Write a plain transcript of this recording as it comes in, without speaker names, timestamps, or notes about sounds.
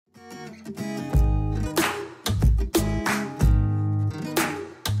Hi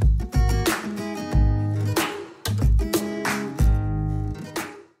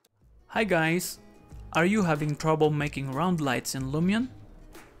guys, are you having trouble making round lights in Lumion?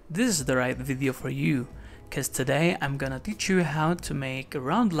 This is the right video for you, because today I'm gonna teach you how to make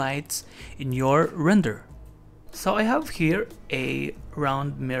round lights in your render. So I have here a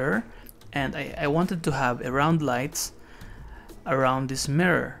round mirror, and I wanted to have a round lights around this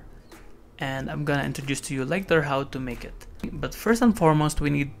mirror, and I'm gonna introduce to you later how to make it. But first and foremost,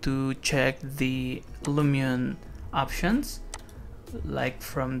 we need to check the Lumion options. Like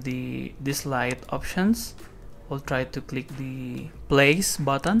from this light options, we'll try to click the place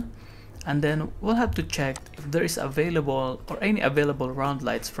button, and then we'll have to check if there is available or any available round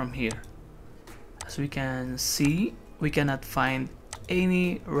lights from here. As we can see, we cannot find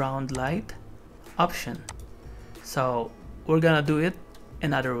any round light option, so we're gonna do it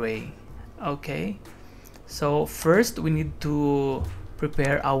another way. Okay, so first we need to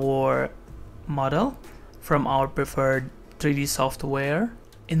prepare our model from our preferred 3D software.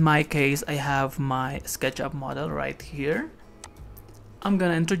 In my case, I have my SketchUp model right here. I'm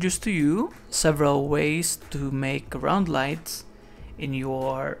gonna introduce to you several ways to make round lights in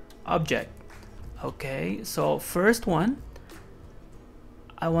your object. Okay, so first one,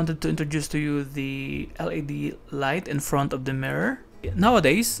 I wanted to introduce to you the LED light in front of the mirror.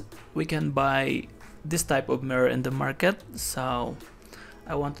 Nowadays, we can buy this type of mirror in the market, so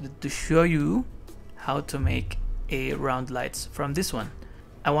I wanted to show you how to make a round lights from this one.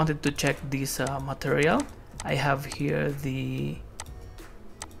 I wanted to check this material. I have here the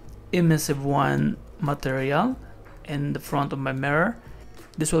emissive one material in the front of my mirror.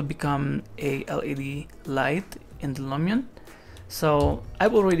 This will become a LED light in the Lumion. So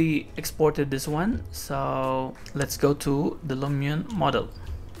I've already exported this one, so let's go to the Lumion model.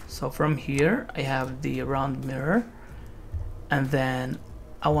 So from here I have the round mirror, and then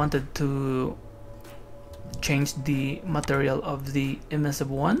I wanted to change the material of the emissive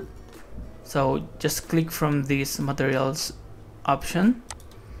one. So just click from this materials option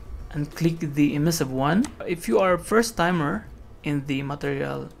and click the emissive one. If you are a first timer in the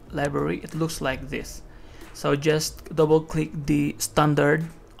material library, it looks like this. So just double click the standard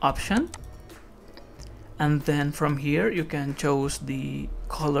option, and then from here you can choose the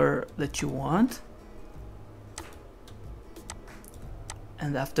color that you want,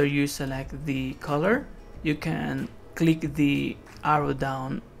 and after you select the color, you can click the arrow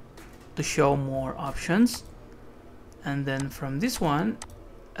down to show more options, and then from this one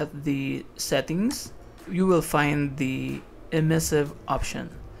at the settings you will find the emissive option.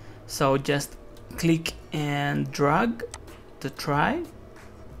 So just click and drag to try.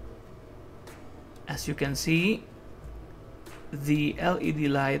 As you can see, the LED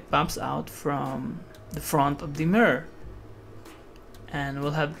light pops out from the front of the mirror, and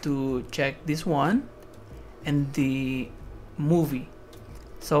we'll have to check this one in the movie.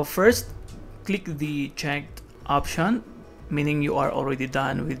 So first, click the checked option, meaning you are already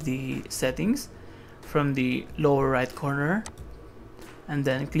done with the settings, from the lower right corner, and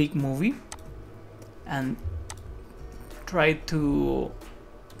then click movie and try to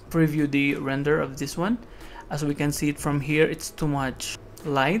preview the render of this one. As we can see it from here, it's too much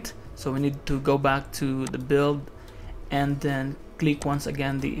light, so we need to go back to the build and then click once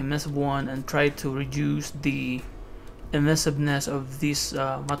again the emissive one and try to reduce the emissiveness of this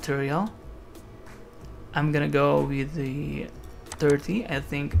material. I'm gonna go with the 30. I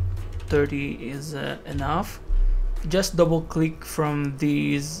think 30 is enough. Just double click from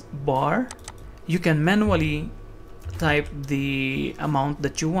this bar. You can manually type the amount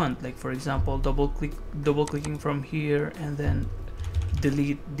that you want, like for example double clicking from here and then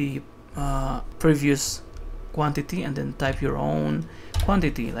delete the previous quantity and then type your own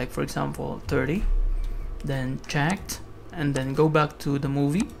quantity, like for example 30, then checked, and then go back to the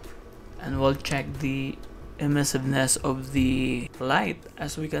movie and we'll check the emissiveness of the light.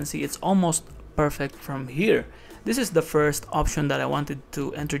 As we can see, it's almost perfect from here. This is the first option that I wanted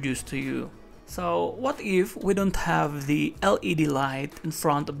to introduce to you. So what if we don't have the LED light in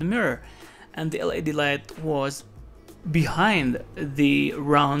front of the mirror and the LED light was behind the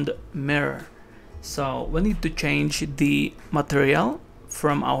round mirror? So we need to change the material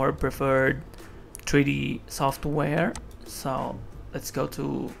from our preferred 3D software. So let's go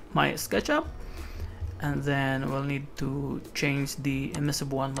to my SketchUp, and then we'll need to change the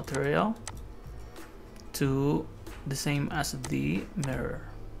emissive one material to the same as the mirror,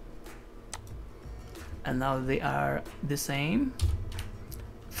 and now they are the same.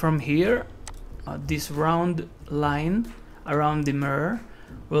 From here, this round line around the mirror,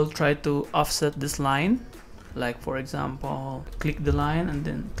 we'll try to offset this line. Like for example, click the line and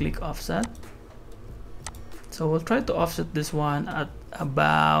then click offset. So we'll try to offset this one at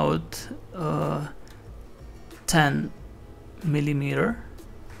about 10 millimeter,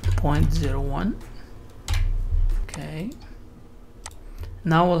 0.01. Okay.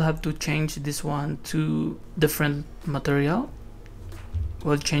 Now we'll have to change this one to different material.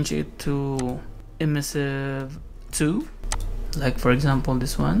 We'll change it to emissive 2, like for example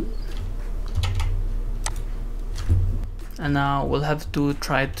this one. And now we'll have to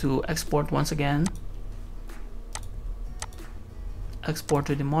try to export once again. Export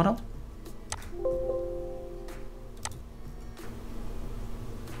to the model.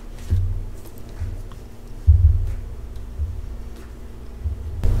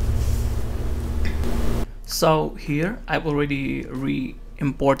 So here I've already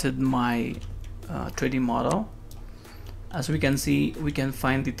re-imported my 3D model. As we can see, we can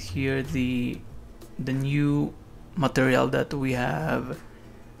find it here, the new material that we have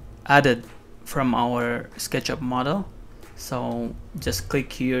added from our SketchUp model. So just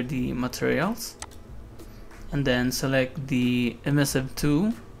click here the materials and then select the emissive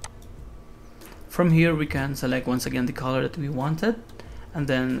 2. From here we can select once again the color that we wanted, and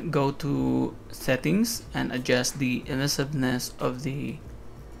then go to settings and adjust the emissiveness of the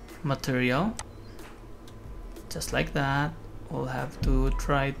material, just like that. We'll have to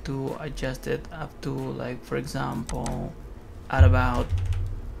try to adjust it up to, like for example, at about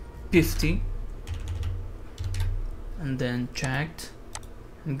 50, and then checked,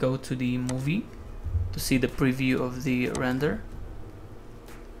 and go to the movie to see the preview of the render.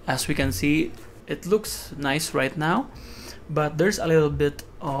 As we can see, it looks nice right now, but there's a little bit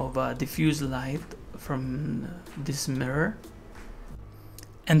of diffuse light from this mirror.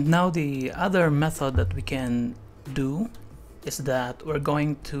 And now the other method that we can do is that we're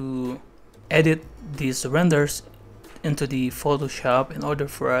going to edit these renders into the Photoshop in order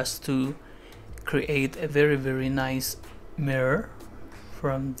for us to create a very nice mirror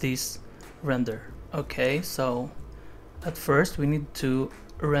from this render. Okay, so at first we need to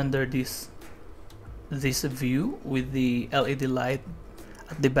render this view with the LED light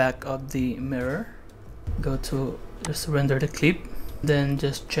at the back of the mirror. Go to just render the clip, then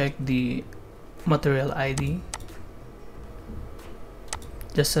just check the material ID.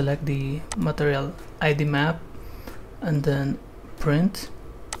 Just select the material ID map and then print.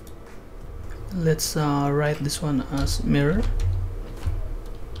 Let's write this one as mirror.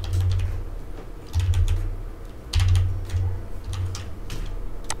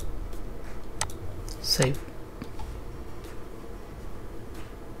 Save.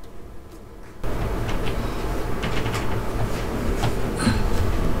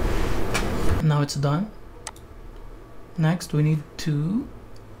 Now it's done. Next we need to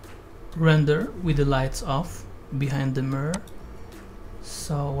render with the lights off behind the mirror.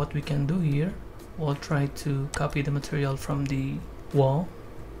 So what we can do here, we'll try to copy the material from the wall,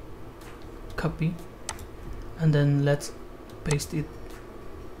 copy, and then let's paste it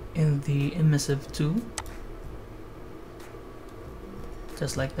in the emissive 2,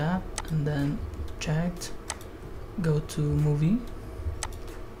 just like that, and then checked, go to movie,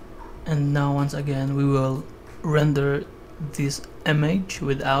 and now once again we will render this image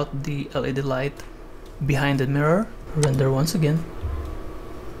without the LED light behind the mirror. Render once again.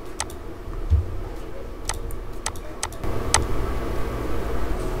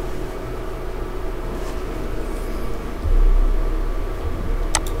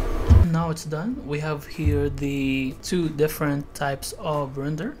 Now it's done. We have here the two different types of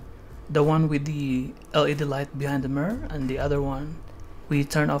render. The one with the LED light behind the mirror, and the other one we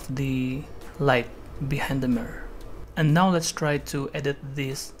turn off the light behind the mirror. And now let's try to edit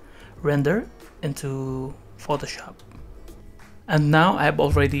this render into Photoshop. And now I've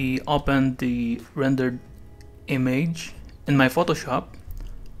already opened the rendered image in my Photoshop.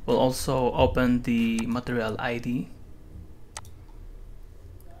 We'll also open the material ID.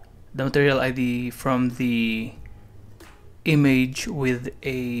 The material ID from the image with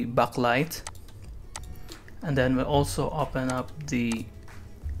a backlight. And then we'll also open up the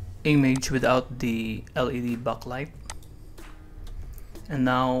image without the LED backlight. And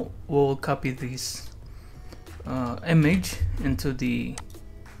now we'll copy this image into the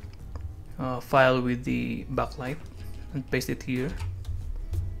file with the backlight and paste it here.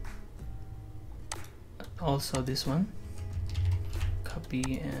 Also this one,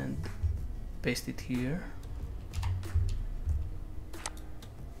 copy and paste it here.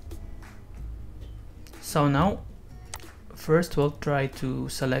 So now first we'll try to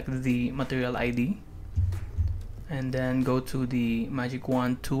select the material ID and then go to the magic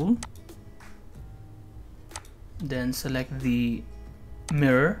wand tool, then select the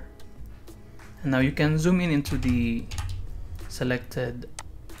mirror, and now you can zoom in into the selected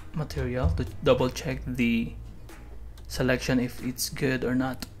material to double check the selection if it's good or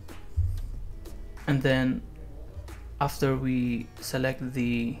not. And then after we select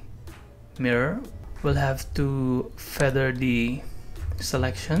the mirror, we'll have to feather the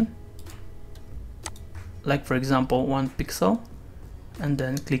selection, like for example 1 pixel, and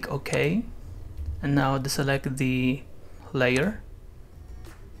then click OK. And now deselect the layer,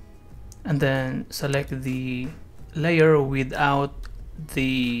 and then select the layer without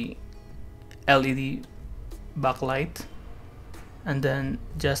the LED backlight, and then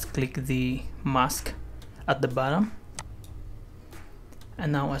just click the mask at the bottom.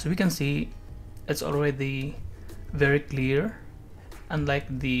 And now as we can see, it's already very clear,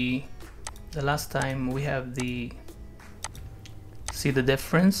 unlike the last time. We have the see the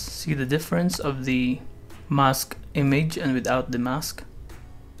difference of the mask image and without the mask.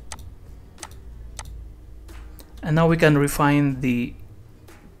 And now we can refine the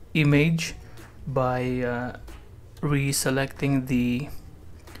image by reselecting the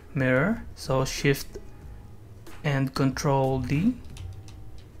mirror, so Shift and Control D.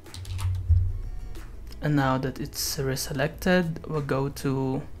 And now that it's reselected, we'll go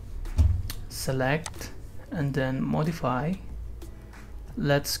to Select and then Modify.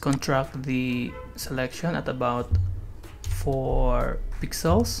 Let's contract the selection at about 4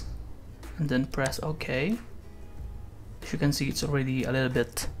 pixels, and then press OK. As you can see, it's already a little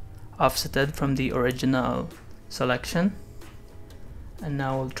bit offsetted from the original selection. And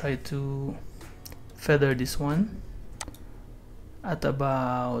now we'll try to feather this one at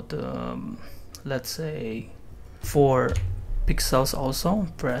about let's say 4 pixels also.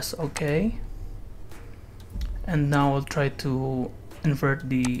 Press OK. And now we'll try to invert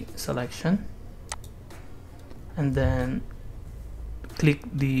the selection, and then click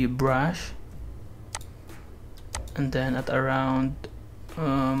the brush, and then at around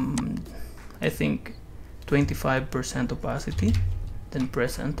I think 25% opacity, then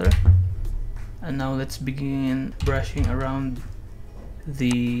press enter. And now let's begin brushing around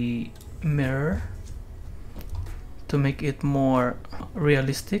the mirror to make it more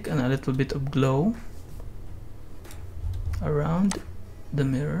realistic and a little bit of glow around the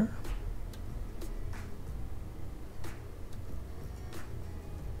mirror.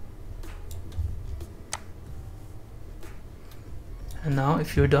 And now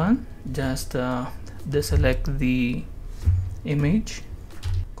if you're done, just deselect the image,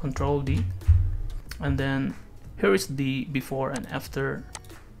 Control D, and then here is the before and after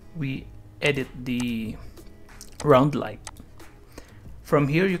we edit the round light. From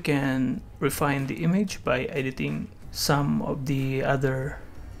here you can refine the image by editing some of the other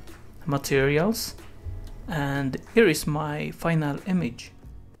materials, and here is my final image.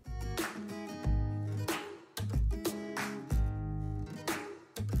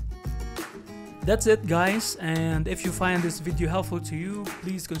 That's it guys, and if you find this video helpful to you,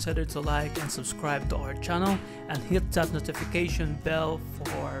 please consider to like and subscribe to our channel and hit that notification bell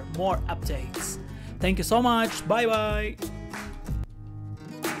for more updates. Thank you so much. Bye bye.